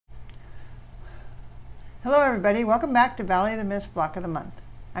Hello everybody, welcome back to Valley of the Mist Block of the Month.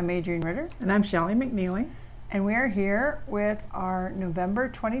 I'm Adriane Ritter. And I'm Shelley McNeely. And we are here with our November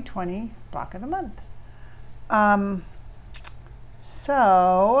 2020 Block of the Month.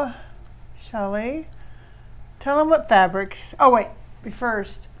 So, Shelley, tell them what fabrics, oh wait,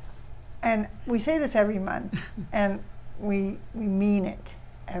 first, and we say this every month, and we mean it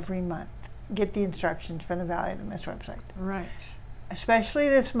every month. Get the instructions from the Valley of the Mist website. Right. Especially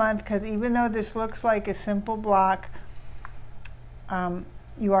this month, because even though this looks like a simple block,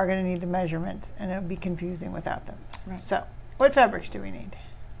 you are going to need the measurements, and it'll be confusing without them. Right. So, what fabrics do we need?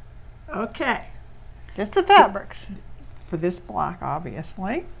 Okay. Just the fabrics. For this block,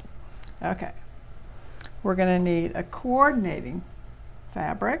 obviously. Okay. We're going to need a coordinating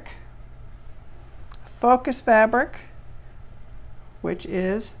fabric, focus fabric, which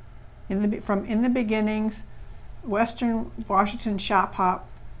is from In the Beginnings, Western Washington Shop Hop,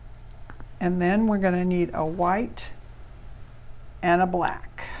 and then we're going to need a white and a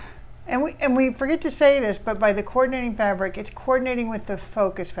black. And we forget to say this, but by the coordinating fabric, it's coordinating with the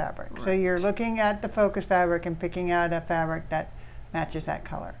focus fabric. Right. So you're looking at the focus fabric and picking out a fabric that matches that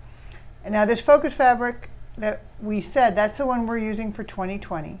color. And now this focus fabric that we said, that's the one we're using for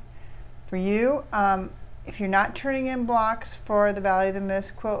 2020. For you, if you're not turning in blocks for the Valley of the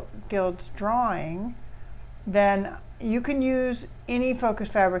Mist Quilt Guild's drawing, then you can use any focus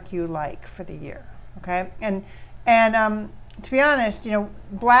fabric you like for the year, okay? And to be honest, you know,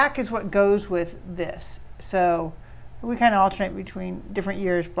 black is what goes with this. So we kind of alternate between different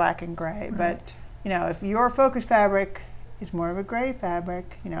years, black and gray. Right. But, you know, if your focus fabric is more of a gray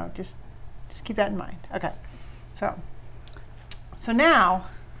fabric, you know, just keep that in mind. Okay, so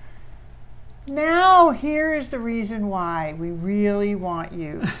now here is the reason why we really want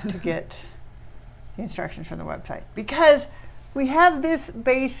you to get the instructions from the website, because we have this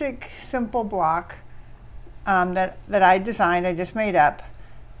basic simple block that I designed, I just made up,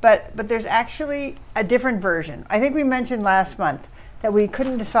 but there's actually a different version. I think we mentioned last month that we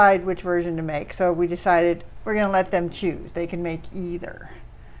couldn't decide which version to make, so we decided we're going to let them choose. They can make either.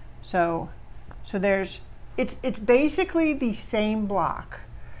 So it's basically the same block.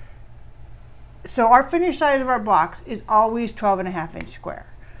 So our finished size of our blocks is always 12.5-inch square.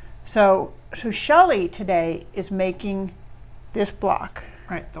 So Shelley today is making this block.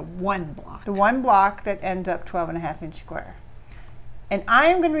 Right, the one block. The one block that ends up 12.5-inch square. And I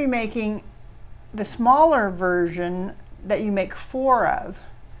am going to be making the smaller version that you make 4 of,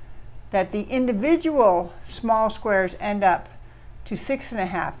 that the individual small squares end up to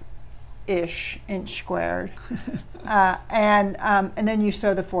 6.5-ish inch squared. And then you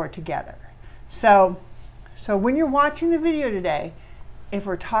sew the 4 together. So when you're watching the video today, if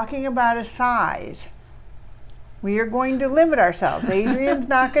we're talking about a size, we are going to limit ourselves. Adriane's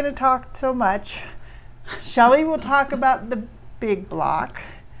not going to talk so much. Shelley will talk about the big block.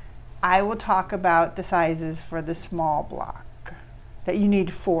 I will talk about the sizes for the small block that you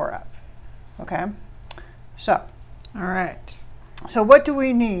need 4 of. Okay? So. All right. So what do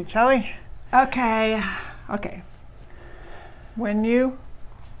we need, Shelley? Okay. When you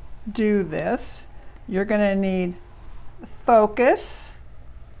do this, you're going to need focus.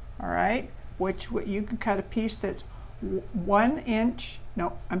 All right, which you can cut a piece that's 1 inch,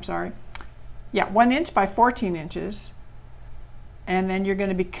 no, I'm sorry. Yeah, 1 inch by 14 inches. And then you're going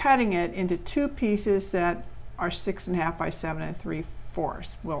to be cutting it into 2 pieces that are 6.5 by 7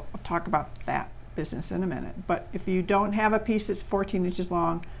 3/4. We'll talk about that business in a minute. But if you don't have a piece that's 14 inches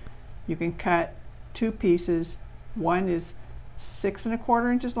long, you can cut 2 pieces. One is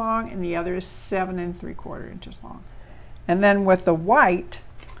 6.25 inches long and the other is 7 3/4 inches long. And then with the white,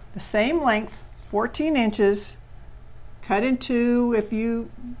 the same length, 14 inches, cut in 2 if you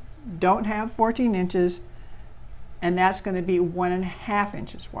don't have 14 inches, and that's going to be 1.5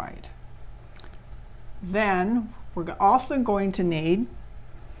 inches wide. Then we're also going to need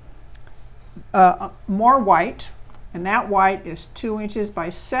more white, and that white is 2 inches by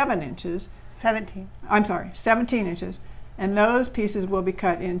 7 inches. 17. I'm sorry, 17 inches. And those pieces will be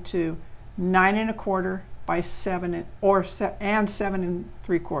cut into 9.25 by 7 and 7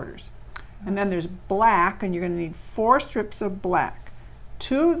 3/4. And then there's black, and you're going to need 4 strips of black.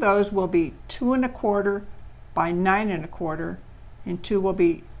 2 of those will be 2.25 by 9.25, and 2 will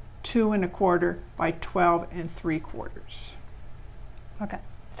be 2.25 by 12 3/4. Okay,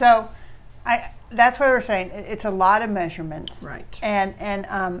 so that's why we're saying it's a lot of measurements. Right.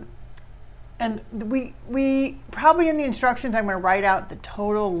 And we probably in the instructions I'm going to write out the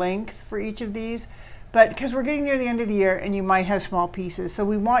total length for each of these, but because we're getting near the end of the year and you might have small pieces, so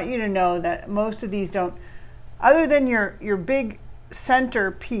we want you to know that most of these don't, other than your big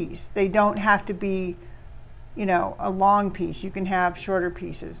center piece, they don't have to be you know, a long piece. You can have shorter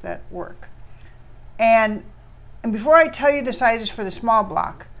pieces that work. And before I tell you the sizes for the small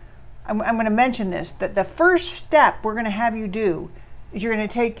block, I'm going to mention this, that the first step we're going to have you do is you're going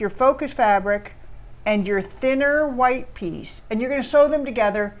to take your focus fabric and your thinner white piece, and you're going to sew them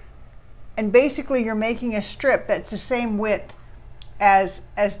together, and basically you're making a strip that's the same width as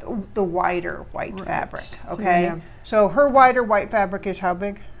the wider white fabric, okay? So her wider white fabric is how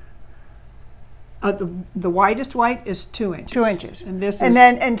big? The widest white is 2 inches. 2 inches. And this is,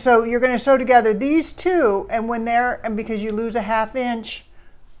 and so you're going to sew together these two, and when and because you lose a 1/2 inch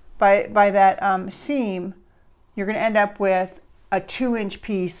by that seam, you're going to end up with a 2-inch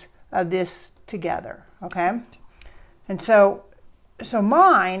piece of this together, okay? And so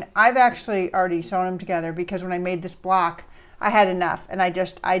mine, I've actually already sewn them together because when I made this block, I had enough, and I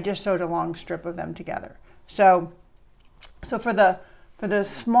just sewed a long strip of them together. So for the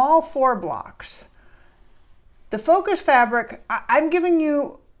small 4 blocks, the focus fabric, I'm giving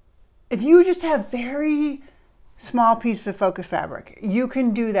you, if you just have very small pieces of focus fabric, you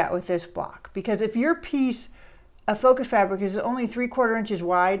can do that with this block, because if your piece of focus fabric is only 3/4 inches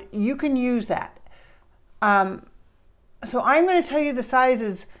wide, you can use that. So I'm going to tell you the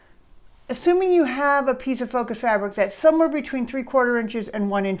sizes, assuming you have a piece of focus fabric that's somewhere between 3/4 inches and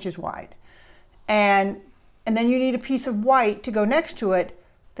 1 inch wide. And then you need a piece of white to go next to it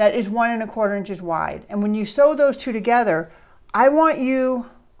that is 1 1/4 inches wide. And when you sew those two together, I want you,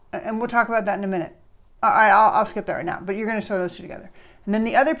 and we'll talk about that in a minute. I'll skip that right now, but you're going to sew those two together. And then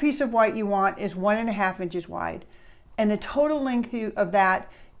the other piece of white you want is 1 1/2 inches wide. And the total length of that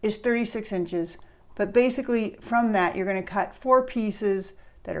is 36 inches. But basically from that, you're going to cut 4 pieces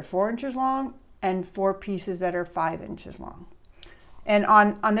that are 4 inches long and 4 pieces that are 5 inches long. And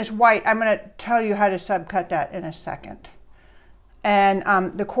on this white, I'm going to tell you how to subcut that in a second. And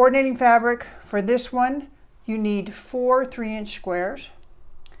the coordinating fabric for this one, you need 4 3-inch squares.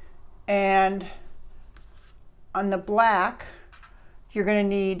 And on the black, you're going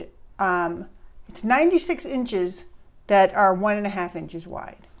to need, it's 96 inches that are 1 1/2 inches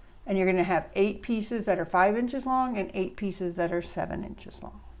wide. And you're going to have 8 pieces that are 5 inches long and 8 pieces that are 7 inches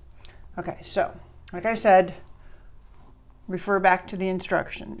long. Okay, so like I said, refer back to the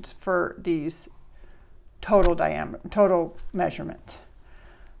instructions for these total measurements.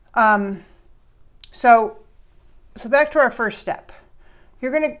 So back to our first step.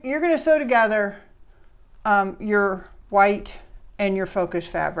 You're gonna sew together your white and your focus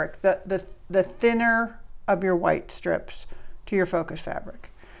fabric, the thinner of your white strips to your focus fabric.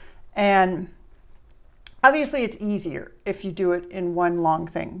 And obviously it's easier if you do it in one long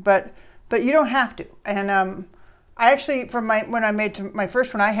thing, but you don't have to. And I actually, when I made my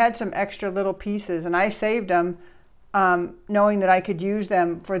first one, I had some extra little pieces, and I saved them, knowing that I could use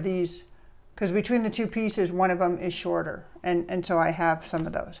them for these, because between the 2 pieces, one of them is shorter, and so I have some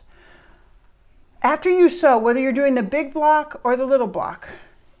of those. After you sew, whether you're doing the big block or the little block,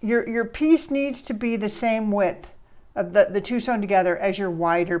 your piece needs to be the same width of the 2 sewn together as your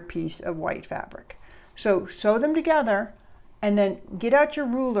wider piece of white fabric. So sew them together, and then get out your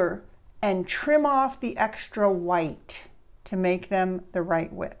ruler and trim off the extra white to make them the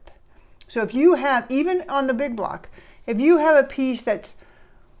right width. So if you have, even on the big block, if you have a piece that's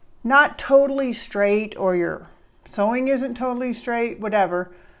not totally straight, or your sewing isn't totally straight,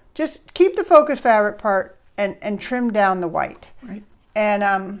 whatever, just keep the focus fabric part and trim down the white. Right. And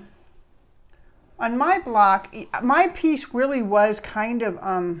on my block, my piece really was kind of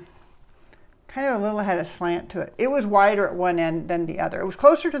a little had a slant to it. It was wider at one end than the other. It was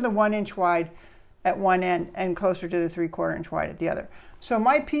closer to the 1 inch wide at one end and closer to the 3/4 inch wide at the other. So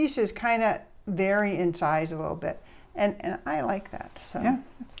my pieces kind of vary in size a little bit, and I like that. So yeah.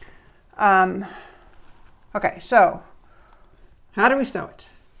 Okay, so how do we sew it?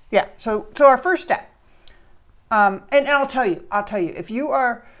 Yeah. So our first step, and I'll tell you, if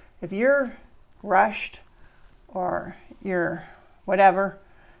you're rushed or you're whatever,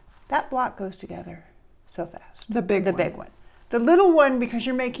 that block goes together so fast. The big one. The little one, because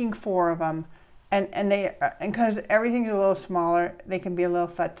you're making 4 of them, and because everything's a little smaller, they can be a little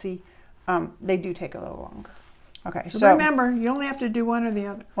futzy. They do take a little longer. Okay, so remember, you only have to do one or the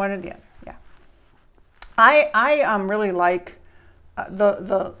other. One or the other, yeah. I really like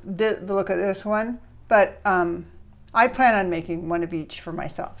the look of this one, but I plan on making one of each for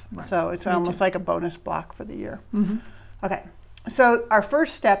myself. Right. So it's almost like a bonus block for the year. Mm-hmm. Okay, so our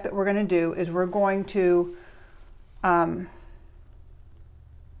first step that we're going to do is we're going to, after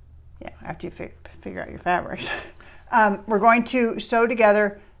you figure out your fabrics, we're going to sew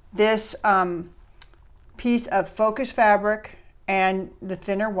together this piece of focus fabric and the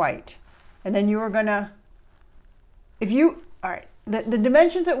thinner white, and then you are going to all right, the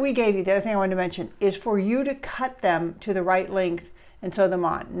dimensions that we gave you, the other thing I wanted to mention, is for you to cut them to the right length and sew them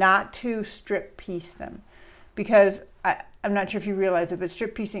on, not to strip piece them. Because I'm not sure if you realize it, but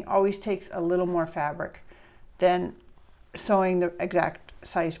strip piecing always takes a little more fabric than sewing the exact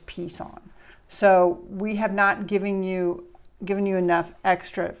size piece on. So we have not given you enough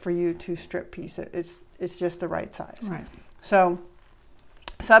extra for you to strip piece it. It's just the right size. Right. So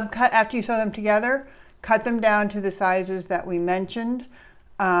subcut after you sew them together. Cut them down to the sizes that we mentioned.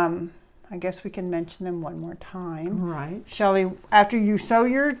 I guess we can mention them one more time. Right. Shelley, after you sew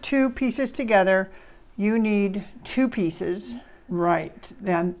your 2 pieces together, you need 2 pieces. Right.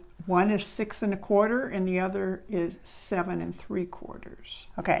 Then one is 6 1/4 and the other is 7 3/4.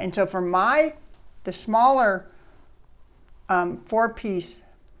 Okay, and so for the smaller 4-piece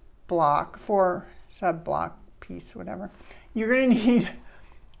block, 4 sub block piece, whatever, you're going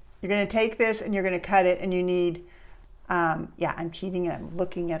to take this and you're going to cut it, and you need, yeah, I'm cheating and I'm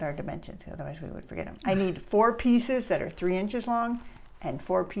looking at our dimensions, otherwise we would forget them. I need 4 pieces that are 3 inches long and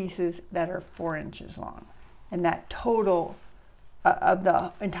 4 pieces that are 4 inches long. And that total of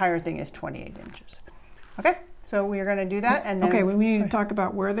the entire thing is 28 inches. Okay, so we are going to do that. And then, okay, we need to talk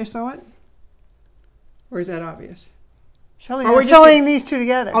about where they sew it? Or is that obvious? Shelley, we're sewing these 2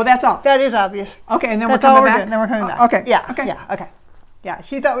 together. Oh, that's all. That is obvious. Okay, and then that's we're coming back? Doing. Then we're coming back. Okay. Yeah, okay. Yeah, okay. Yeah,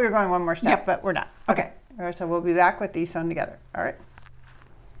 she thought we were going one more step, Yep. but we're not. Okay. All right, so we'll be back with these sewn together. All right.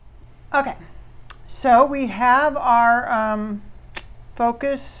 Okay, so we have our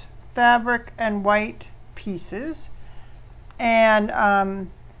focus fabric and white pieces, and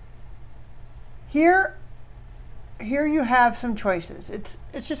here you have some choices.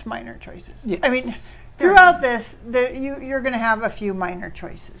 It's just minor choices. Yes. I mean, throughout this, you're going to have a few minor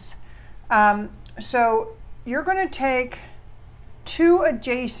choices. So you're going to take 2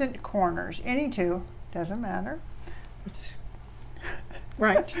 adjacent corners, any 2, doesn't matter. It's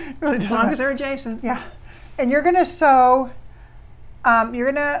right. really as long as they're adjacent. Yeah. And you're going to sew,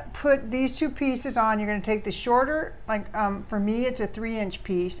 you're going to put these 2 pieces on. You're going to take the shorter, like for me it's a 3-inch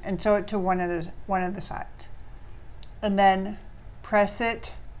piece, and sew it to one of the sides. And then press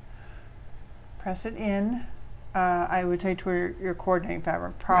it in. I would say to your coordinating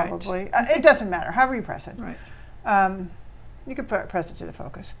fabric, probably. Right. It doesn't matter, however you press it. Right. You could press it to the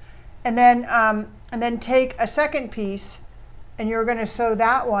focus. And then take a second piece, and you're going to sew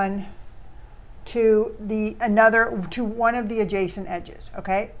that one to one of the adjacent edges.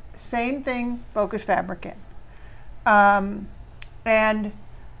 Okay, same thing, focus fabric in. And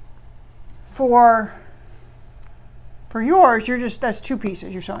for yours, that's 2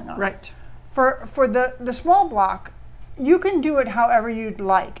 pieces you're sewing on. Right. For the small block, you can do it however you'd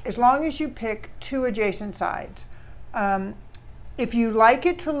like, as long as you pick 2 adjacent sides. If you like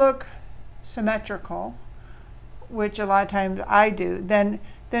it to look symmetrical, which a lot of times I do, then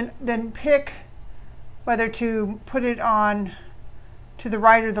pick whether to put it on to the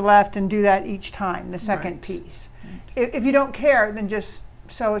right or the left and do that each time, the second right. piece. Right. If you don't care, then just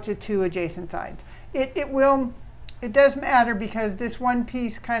sew it to 2 adjacent sides. It does matter, because this one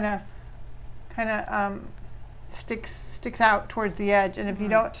piece kind of sticks out towards the edge, and if you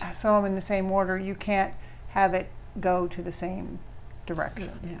don't sew them in the same order, you can't have it go to the same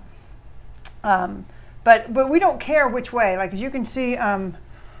direction. Yeah. But we don't care which way. Like, as you can see,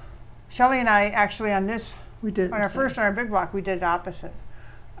 Shelley and I actually on our big block, we did it opposite.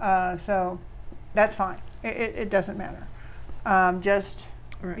 So that's fine. It doesn't matter. Just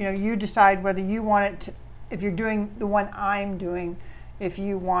right. You decide whether you want it to, if you're doing the one I'm doing, if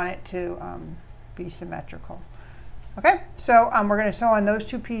you want it to be symmetrical. Okay, so we're going to sew on those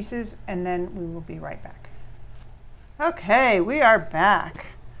 2 pieces, and then we will be right back. Okay, we are back.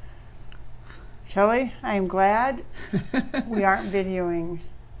 Shelley, I am glad we aren't videoing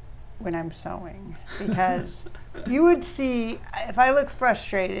when I'm sewing, because you would see, if I look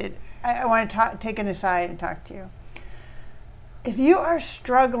frustrated, I want to take an aside and talk to you. If you are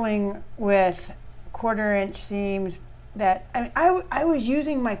struggling with 1/4-inch seams, I was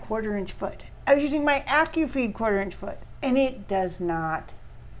using my 1/4-inch foot. I was using my AccuFeed 1/4-inch foot, and it does not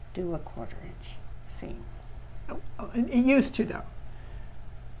do a 1/4-inch seam. It used to, though.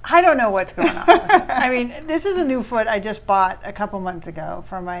 I don't know what's going on with it. I mean, this is a new foot I just bought a couple months ago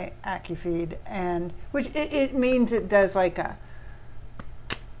from my AccuFeed, and which it means it does like a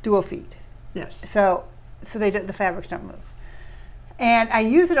dual feed. Yes. So the fabrics don't move. And I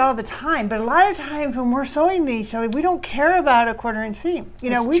use it all the time, but a lot of times when we're sewing these, Shelley, we don't care about a 1/4-inch seam. We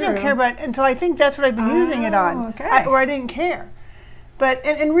don't care about, and so I think that's what I've been using it on, okay. Or I didn't care. But,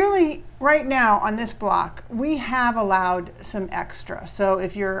 and really, right now on this block, we have allowed some extra. So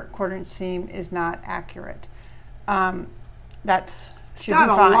if your 1/4-inch seam is not accurate, That's should Not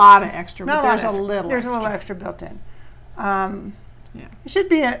be a fine. lot of extra, Not but there's a lot extra. little There's extra. a little extra built in. Yeah. It should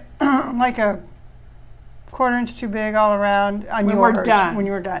be like a 1/4 inch too big all around on When yours we're done. when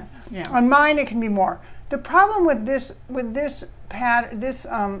you were done. Yeah. On mine, it can be more. The problem with this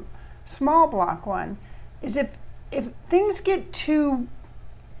small block one is if things get too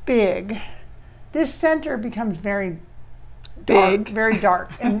big, this center becomes very dark, very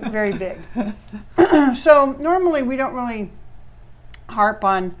dark and very big. So normally we don't really harp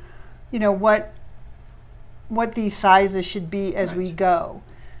on, you know, what these sizes should be as we go.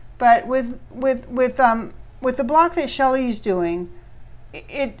 But with the block that Shelley's doing,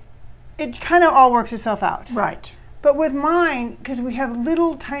 it kind of all works itself out. Right. But with mine, because we have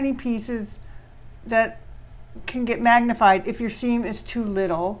little tiny pieces that can get magnified if your seam is too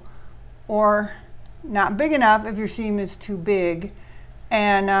little or not big enough if your seam is too big.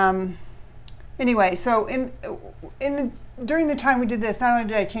 And anyway, so during the time we did this, not only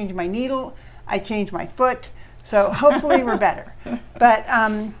did I change my needle, I changed my foot. So hopefully we're better. But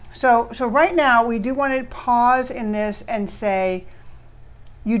so right now we do want to pause in this and say,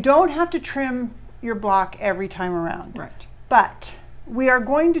 you don't have to trim your block every time around. Right. But we are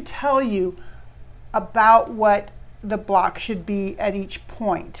going to tell you about what the block should be at each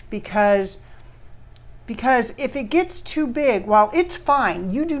point, because if it gets too big, while it's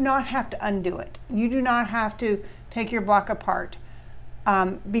fine, you do not have to undo it. You do not have to take your block apart,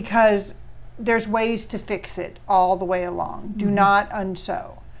 because there's ways to fix it all the way along. Do not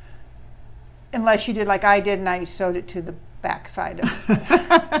unsew. Unless you did like I did and I sewed it to the back side of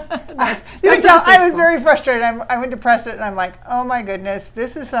it. You can tell I was very frustrated. I went to press it and I'm like, oh my goodness,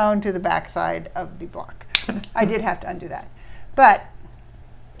 this is sewn to the back side of the block. I did have to undo that. But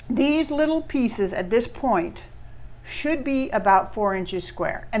these little pieces at this point should be about 4 inches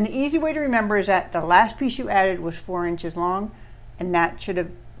square. And the easy way to remember is that the last piece you added was 4 inches long, and that should have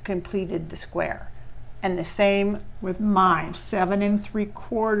completed the square. And the same with mine, 7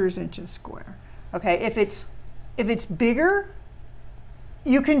 3/4 inches square. Okay, if it's bigger,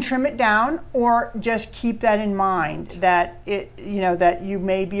 you can trim it down, or just keep that in mind that that you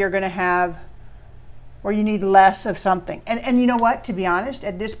maybe are going to have, or you need less of something. And you know what? To be honest,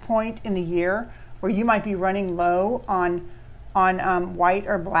 at this point in the year, where you might be running low on white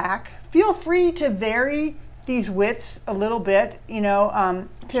or black, feel free to vary these widths a little bit, to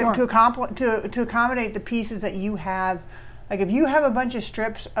accommodate the pieces that you have. Like if you have a bunch of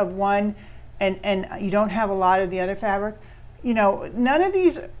strips of one and you don't have a lot of the other fabric, none of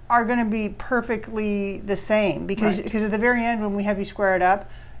these are going to be perfectly the same, because at the very end, when we have you square it up,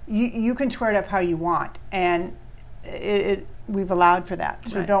 you can square it up how you want, and we've allowed for that,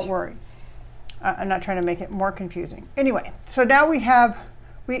 so don't worry. I'm not trying to make it more confusing. Anyway, so now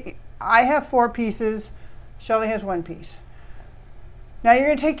I have 4 pieces, Shelley has 1 piece. Now you're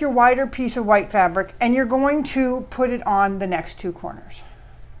going to take your wider piece of white fabric and you're going to put it on the next 2 corners.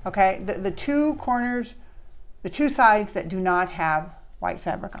 Okay, the 2 corners, the 2 sides that do not have white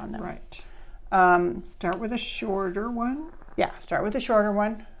fabric on them. Right. Start with a shorter one. Yeah, start with the shorter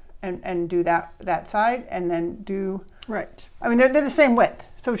one and do that side, and then do. Right. I mean, they're the same width,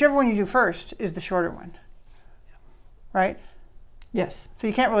 so whichever one you do first is the shorter one. Right. Yes. So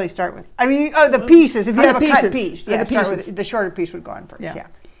you can't really start with. I mean, the pieces. If you have a cut piece, the pieces. The shorter piece would go on first. Yeah.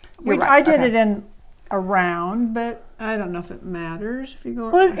 Right. I did it in a round, but I don't know if it matters if you go.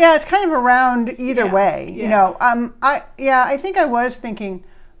 Well, yeah, it's kind of a round either way. Yeah. I think I was thinking,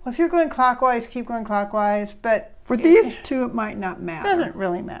 well, if you're going clockwise, keep going clockwise. But for these 2, it might not matter. It doesn't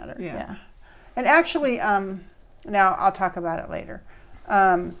really matter. Yeah. And actually, now I'll talk about it later.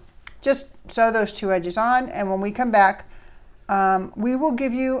 Just sew those 2 edges on, and when we come back, we will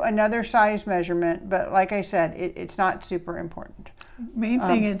give you another size measurement, but like I said, it's not super important. Main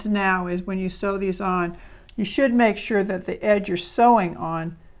thing is now is when you sew these on, you should make sure that the edge you're sewing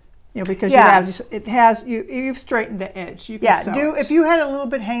on, because you've straightened the edge. You can sew it. If you had a little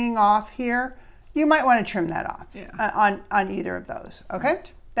bit hanging off here, you might want to trim that off. Yeah. On either of those. Okay,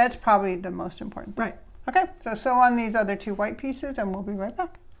 right. That's probably the most important thing. Right. Okay, so sew on these other 2 white pieces, and we'll be right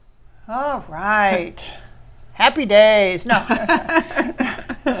back. All right. Happy days. No.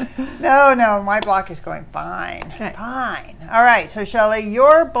 No, my block is going fine. Okay. Fine. All right, so Shelley,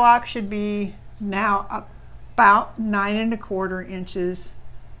 your block should be now about 9 1/4 inches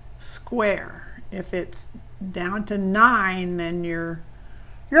square. If it's down to 9, then you're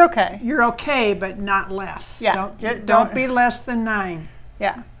okay. You're okay, but not less. Yeah. Don't be less than 9.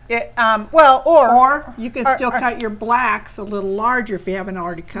 Yeah. Or you can still cut your blacks a little larger if you haven't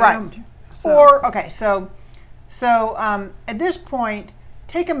already cut them. So, at this point,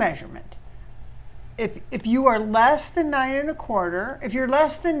 take a measurement. if you are less than 9 1/4, if you're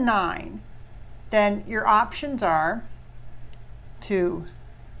less than 9, then your options are to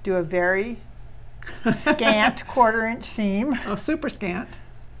do a very scant 1/4 inch seam. Oh, super scant.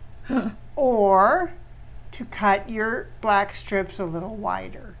 Or to cut your black strips a little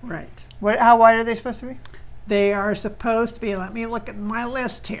wider. Right. How wide are they supposed to be? They are supposed to be, let me look at my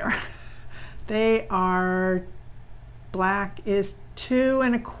list here. They are, black is 2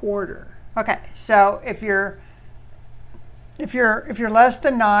 1/4. Okay, so if you're less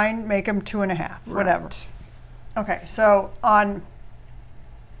than 9, make them 2 1/2, whatever. Right. Okay, so on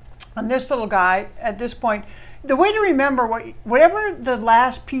this little guy, at this point, the way to remember, whatever the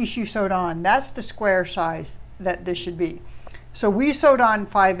last piece you sewed on, that's the square size that this should be. So we sewed on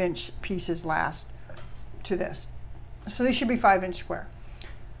 5-inch pieces last to this. So these should be 5-inch square.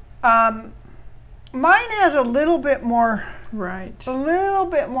 Mine has a little bit more, Right. a little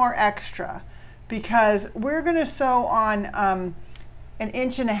bit more extra, because we're going to sew on an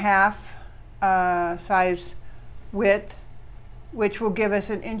 1.5 inch size width, which will give us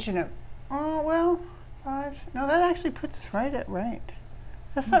an 1 1/4. Oh, well, 5. No, that actually puts us right at right.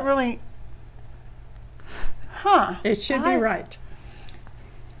 That's not really, huh? It should be right.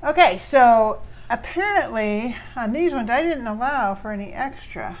 Okay, so apparently on these ones I didn't allow for any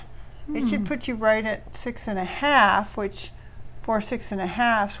extra. It should put you right at 6 1/2, which 4 6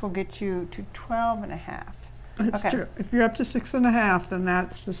 1/2 will get you to 12 1/2. That's true. If you're up to 6 1/2, then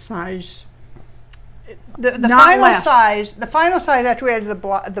that's the size. The Not final less. size, the final size after we add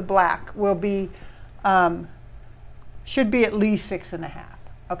the black will be, should be at least 6 1/2.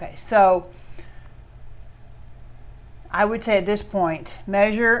 Okay, so I would say at this point,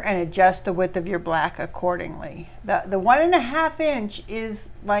 measure and adjust the width of your black accordingly. The 1 1/2 inch is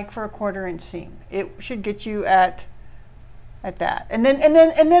like for a 1/4 inch seam. It should get you at that. And then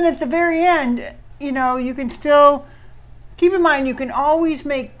at the very end, you know, you can still keep in mind you can always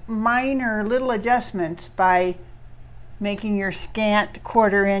make minor little adjustments by making your scant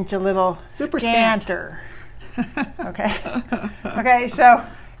 1/4 inch a little Super scant. scanter. Okay. Okay, so,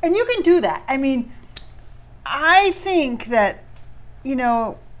 and you can do that. I mean, I think that, you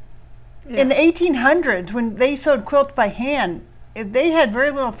know, in the 1800s, when they sewed quilts by hand, if they had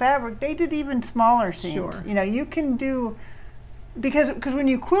very little fabric, they did even smaller seams. Sure. You know, you can do, because when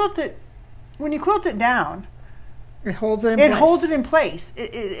you quilt it down, It holds it in place. it holds it in place.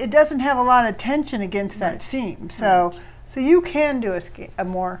 It doesn't have a lot of tension against that seam. So so you can do a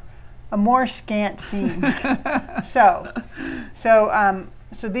more scant seam. So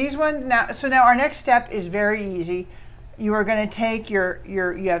these ones now. So now our next step is very easy. You are going to take your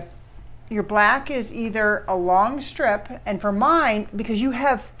black is either a long strip, and for mine, because you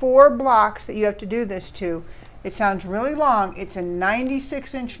have 4 blocks that you have to do this to, it sounds really long. It's a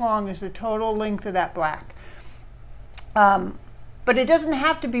 96 inch long is the total length of that black. But it doesn't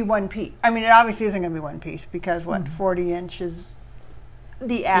have to be one piece. I mean, it obviously isn't going to be one piece, because 40 inches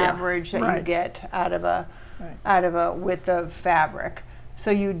the average that you get out of a width of fabric.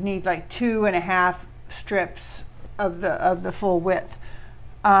 So you'd need like 2 1/2 strips of the full width.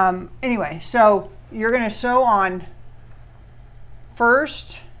 Anyway, so you're going to sew on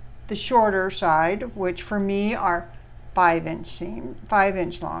first the shorter side, which for me are 5 inch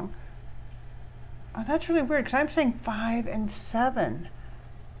long. Oh, that's really weird, because I'm saying 5 and 7.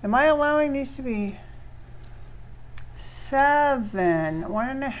 Am I allowing these to be 7, 1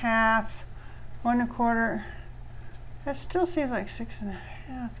 1/2, 1 1/4? That still seems like 6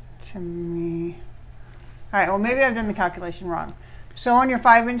 1/2 to me. All right, well, maybe I've done the calculation wrong. So on your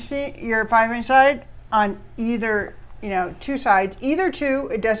 5-inch side, on either, you know, 2 sides, either 2,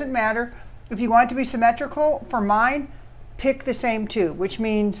 it doesn't matter. If you want it to be symmetrical, for mine, pick the same 2, which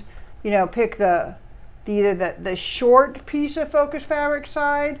means, you know, pick either the short piece of focus fabric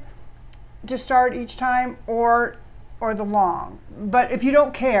side to start each time, or the long. But if you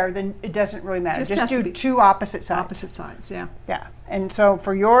don't care, then it doesn't really matter. Just do 2 opposite sides. Opposite sides, yeah. Yeah. And so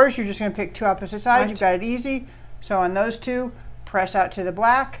for yours, you're just going to pick 2 opposite sides. You've got it easy. So on those 2, press out to the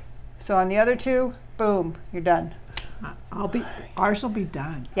black. So on the other 2, boom, you're done. Ours will be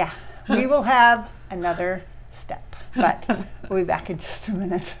done. Yeah. We will have another step, but we'll be back in just a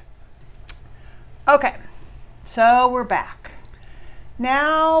minute. Okay. So we're back.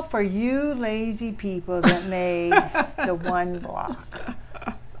 Now for you lazy people that made the 1 block.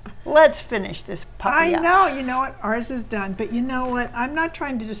 Let's finish this puppy up. I know, you know what, ours is done, but you know what, I'm not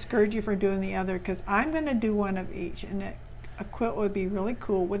trying to discourage you from doing the other, because I'm going to do one of each, and a quilt would be really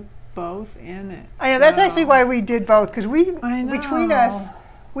cool with both in it. I know, that's actually why we did both, because between us,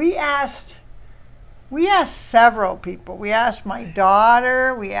 we asked We asked several people. We asked my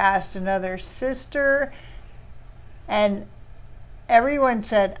daughter, we asked another sister, and everyone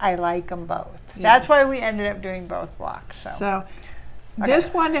said, I like them both. Yes. That's why we ended up doing both blocks. So this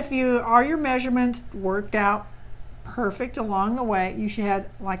one, if all your measurements worked out perfect along the way, you should have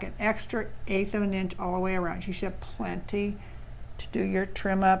like an extra 1/8 of an inch all the way around. You should have plenty to do your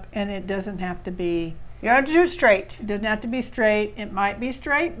trim up, and it doesn't have to be. You don't have to do it straight. It doesn't have to be straight. It might be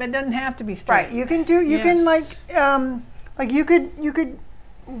straight, but it doesn't have to be straight. Right. You can do. You Yes. can like you could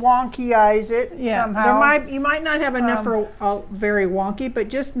wonky-ize it somehow. You might not have enough for a very wonky, but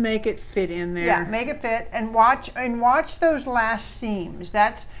just make it fit in there. Yeah, make it fit, and watch those last seams.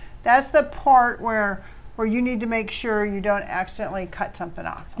 That's the part where you need to make sure you don't accidentally cut something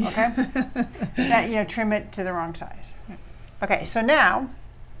off. Okay. That, trim it to the wrong size. Okay. So now,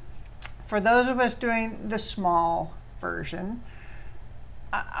 for those of us doing the small version,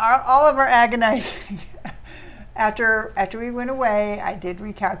 all of our agonizing. After we went away, I did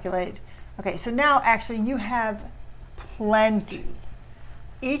recalculate. Okay, so now actually you have plenty.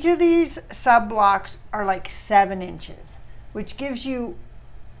 Each of these sub blocks are like 7 inches, which gives you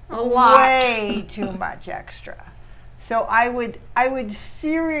a lot. Way too much extra. So I would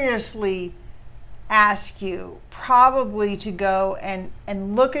seriously ask you probably to go and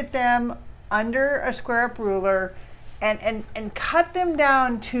look at them under a square up ruler and cut them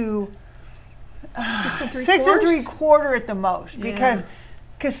down to 6 3/4 at the most, because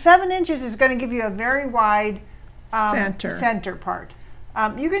 7 inches is going to give you a very wide center part.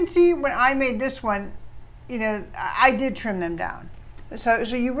 You can see when I made this one, I did trim them down. So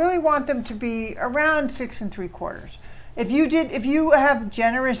you really want them to be around 6 3/4. If you have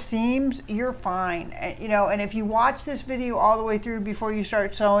generous seams, you're fine. And if you watch this video all the way through before you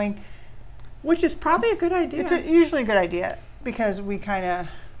start sewing, which is probably a good idea. It's usually a good idea because we kind of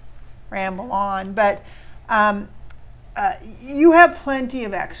ramble on, but you have plenty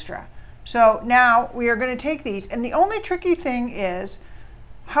of extra. So now we are going to take these, and the only tricky thing is,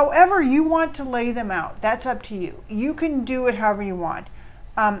 however you want to lay them out, that's up to you. You can do it however you want.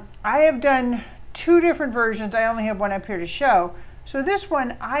 I have done 2 different versions. I only have one up here to show. So this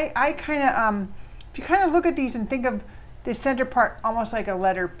one, I kind of, if you kind of look at these and think of the center part almost like a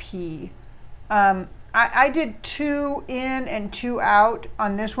letter P. I did 2 in and 2 out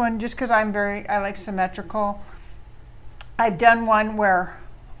on this one just because I like symmetrical. I've done one where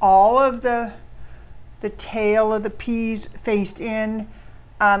all of the tail of the peas faced in.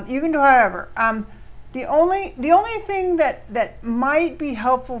 You can do however. The only thing that might be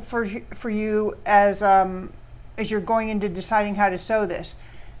helpful for you as you're going into deciding how to sew this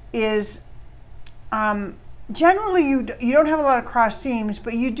is generally you don't have a lot of cross seams,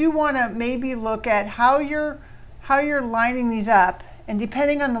 but you do want to maybe look at how you're lining these up, and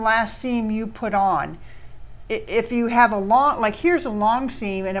depending on the last seam you put on, if you have a long, like here's a long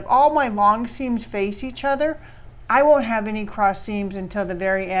seam, and if all my long seams face each other, I won't have any cross seams until the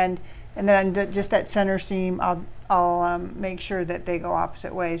very end, and then just that center seam I'll make sure that they go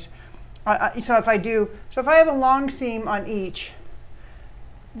opposite ways. So if I have a long seam on each,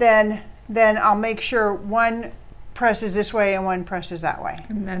 then I'll make sure one presses this way and one presses that way.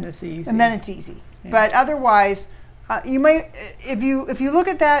 And then it's easy. Yeah. But otherwise, you may, if you look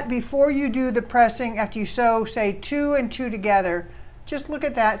at that before you do the pressing, after you sew, say 2 and 2 together, just look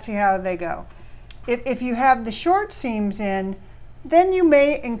at that, see how they go. If you have the short seams in, then you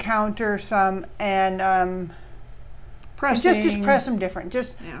may encounter some and just press them different.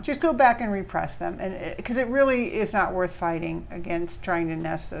 Just go back and repress them, and because it really is not worth fighting against trying to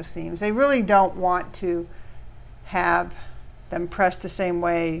nest those seams. They really don't want to have them pressed the same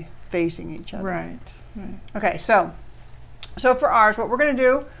way facing each other. Right. Okay, so for ours, what we're going to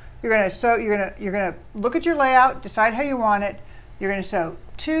do, you're going to look at your layout, decide how you want it. You're going to sew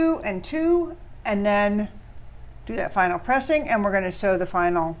 2 and 2, and then do that final pressing, and we're going to sew the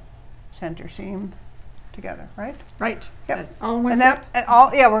final center seam together, right? Right. Yep. All in one step?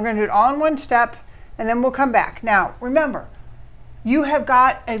 We're going to do it all in one step, and then we'll come back. Now, remember, you have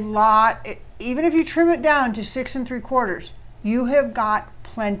got a lot, even if you trim it down to 6 3/4, you have got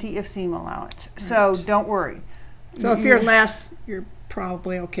plenty of seam allowance. Right. So don't worry. So if you're less, you're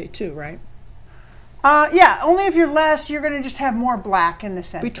probably okay too, right? Yeah, only if you're less, you're going to just have more black in the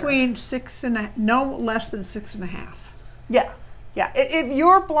center. Between 6 and no less than 6 1/2. Yeah. If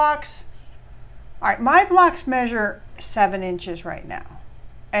your blocks, all right, my blocks measure 7 inches right now,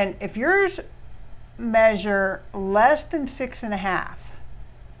 and if yours measure less than 6 1/2,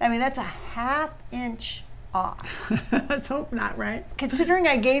 I mean that's a 1/2 inch off. Let's hope not, right? Considering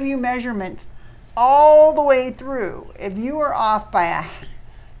I gave you measurements all the way through, if you were off by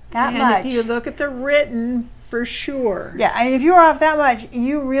That and much. if you look at the written, for sure. Yeah, I mean, if you're off that much,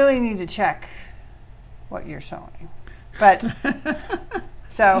 you really need to check what you're sewing. But,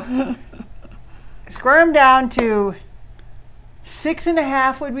 so, square them down to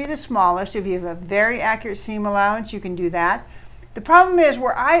 6.5 would be the smallest. If you have a very accurate seam allowance, you can do that. The problem is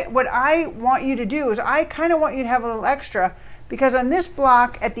what I want you to do is I kind of want you to have a little extra, because on this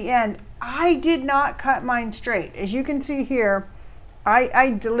block at the end, I did not cut mine straight. As you can see here,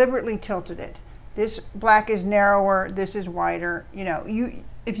 I deliberately tilted it. This black is narrower, this is wider. You know,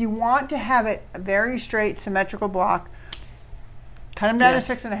 if you want to have it a very straight, symmetrical block, cut them down to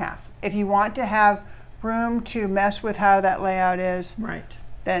 6.5. If you want to have room to mess with how that layout is, right,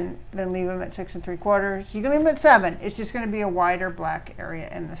 then leave them at 6 3/4. You can leave them at 7. It's just going to be a wider black area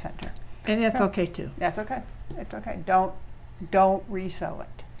in the center. And that's okay too. That's okay. It's okay. Don't resew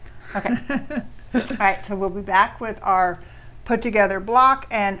it. Okay. All right. So we'll be back with our put together block,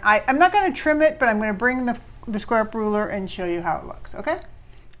 and I'm not going to trim it, but I'm going to bring the square up ruler and show you how it looks. Okay.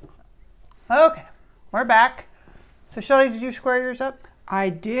 Okay. We're back. So Shelley, did you square yours up? I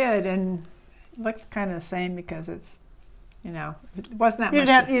did, and it looked kind of the same because it's, you know, it wasn't that much. You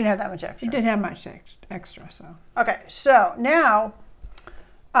didn't have that much extra. It didn't have much extra, so. Okay, so now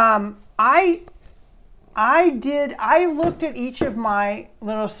I looked at each of my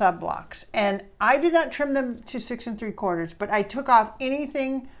little sub blocks, and I did not trim them to 6 3/4, but I took off any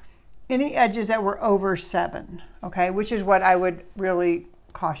edges that were over 7, okay, which is what I would really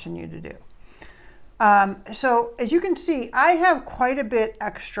caution you to do. So as you can see, I have quite a bit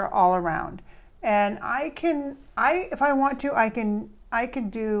extra all around, and if I want to, I can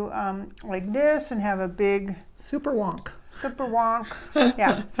do like this and have a big super wonk.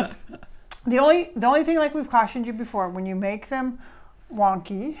 Yeah. The only thing, like we've cautioned you before, when you make them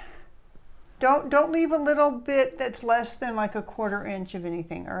wonky, don't leave a little bit that's less than like a 1/4 inch of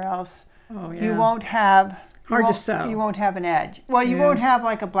anything, or else you won't have to sew. You won't have an edge. Well, you won't have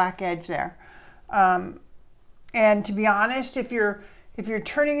like a black edge there. And to be honest, if you're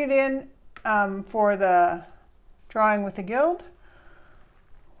turning it in for the drawing with the guild,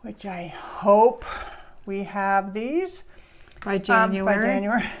 which I hope we have these by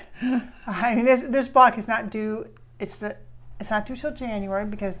January. I mean, this block is not due. It's not due till January,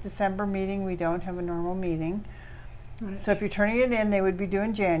 because December meeting we don't have a normal meeting. Right. So if you're turning it in, they would be due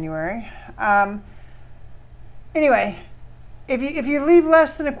in January. Anyway. If you leave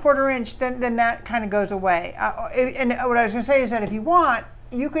less than a 1/4 inch, then that kind of goes away. And what I was going to say is that if you want,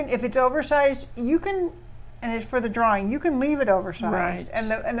 you can, if it's oversized, you can, and it's for the drawing, you can leave it oversized. Right.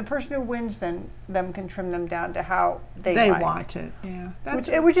 And the person who wins them can trim them down to how they want it. Yeah.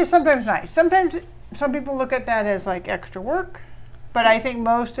 Which is sometimes nice. Sometimes some people look at that as like extra work, but I think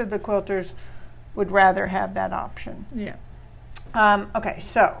most of the quilters would rather have that option. Yeah. Okay,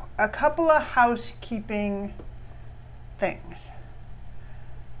 so a couple of housekeeping things.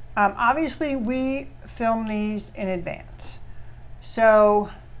 Obviously we film these in advance, so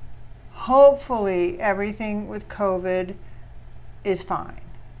hopefully everything with COVID is fine,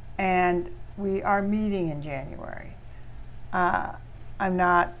 and we are meeting in January. I'm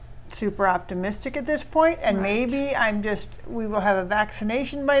not super optimistic at this point, and maybe we will have a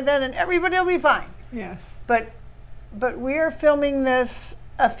vaccination by then and everybody will be fine. Yes. But we are filming this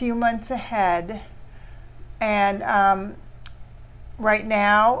a few months ahead, and right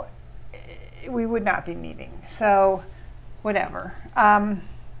now we would not be meeting, so whatever.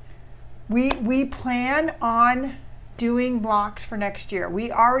 We plan on doing blocks for next year.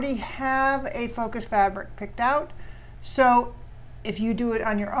 We already have a focus fabric picked out, so if you do it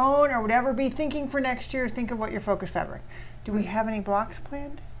on your own or whatever, be thinking for next year, think of what your focus fabric. Do we have any blocks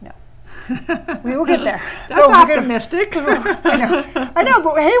planned? No. We will get there. That's optimistic. I know,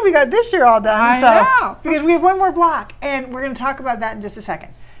 but hey, we got this year all done. I know. Because we have one more block, and we're going to talk about that in just a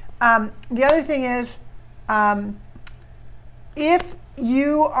second. The other thing is, if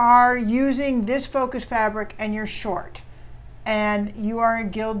you are using this focus fabric and you're short, and you are a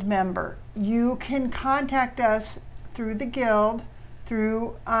guild member, you can contact us through the guild,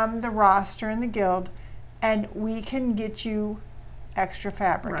 through the roster in the guild, and we can get you extra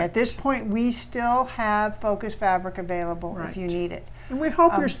fabric. Right. At this point, we still have focus fabric available if you need it. And we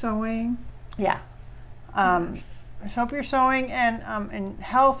hope you're sewing. Yeah. Let's hope you're sewing and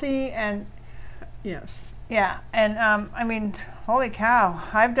healthy, and yes. Yeah, and I mean, holy cow,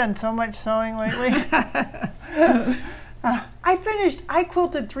 I've done so much sewing lately. I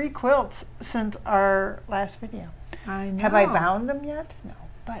quilted 3 quilts since our last video. I know. Have I bound them yet? No,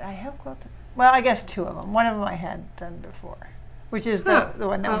 but I have quilted. Well, I guess 2 of them. One of them I had done before, which is the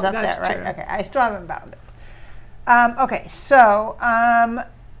one that was up there, right? True. Okay, I still haven't bound it. Okay, so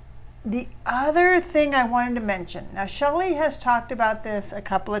the other thing I wanted to mention, now Shelley has talked about this a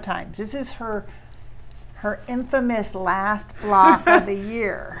couple of times. This is her infamous last block of the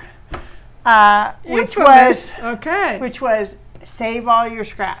year, which was save all your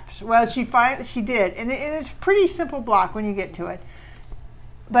scraps. Well, she did, and it's a pretty simple block when you get to it.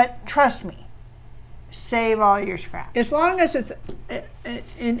 But trust me, save all your scraps. As long as it's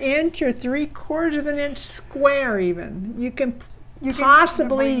an inch or 3/4 of an inch square, even you can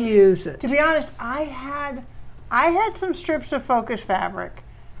possibly use it. To be honest, I had some strips of focus fabric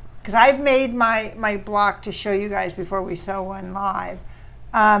because I've made my block to show you guys before we sew one live,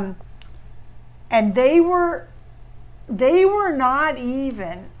 and they were not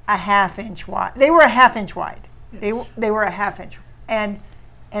even a 1/2 inch wide. They were a 1/2 inch wide. Yes. They were a 1/2 inch, and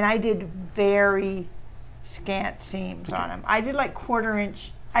I did very scant seams on them. I did like 1/4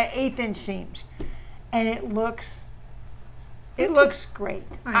 inch, 1/8 inch seams, and it looks great.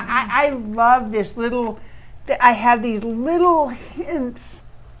 I love this little. I have these little hints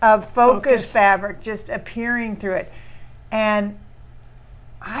of focus fabric just appearing through it, and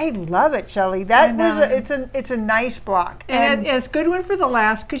I love it, Shelley. It's a nice block, and it's a good one for the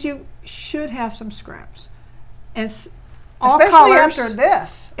last because you should have some scraps, and all especially colors, after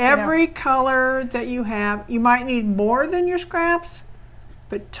this. Every color that you have, you might need more than your scraps,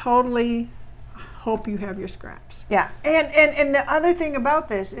 but totally hope you have your scraps. Yeah, and the other thing about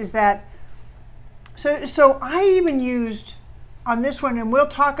this is that so I even used on this one, and we'll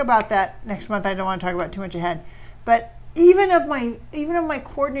talk about that next month. I don't want to talk about too much ahead, but even of my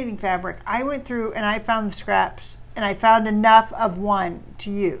coordinating fabric, I went through and I found the scraps, and I found enough of one to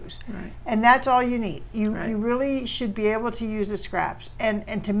use. Right. And that's all you need. You really should be able to use the scraps,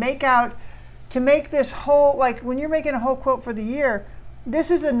 and to make this whole, like when you're making a whole quilt for the year,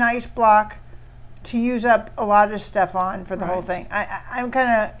 this is a nice block to use up a lot of stuff on for the whole thing. I'm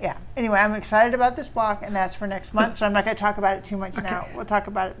kind of, anyway, I'm excited about this block, and that's for next month, so I'm not going to talk about it too much now. We'll talk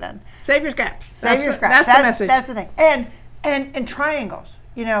about it then. Save your scraps. Save your scraps. That's the message. That's the thing. And triangles.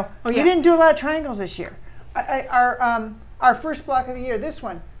 You know, we didn't do a lot of triangles this year. Our first block of the year, this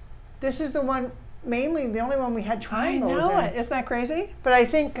one, this is the one, mainly the only one we had triangles in. I know it. Isn't that crazy? But I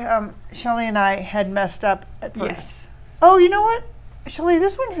think Shelley and I had messed up at first. Yes. Oh, you know what? Shelley,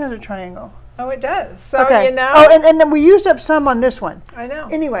 this one has a triangle. Oh, it does. So, you know. Oh, and then we used up some on this one. I know.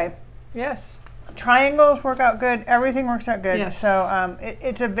 Anyway. Yes. Triangles work out good. Everything works out good. Yes. So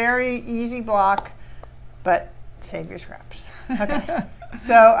it's a very easy block, but save your scraps. Okay.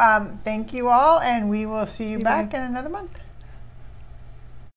 So thank you all, and we will see you back in another month.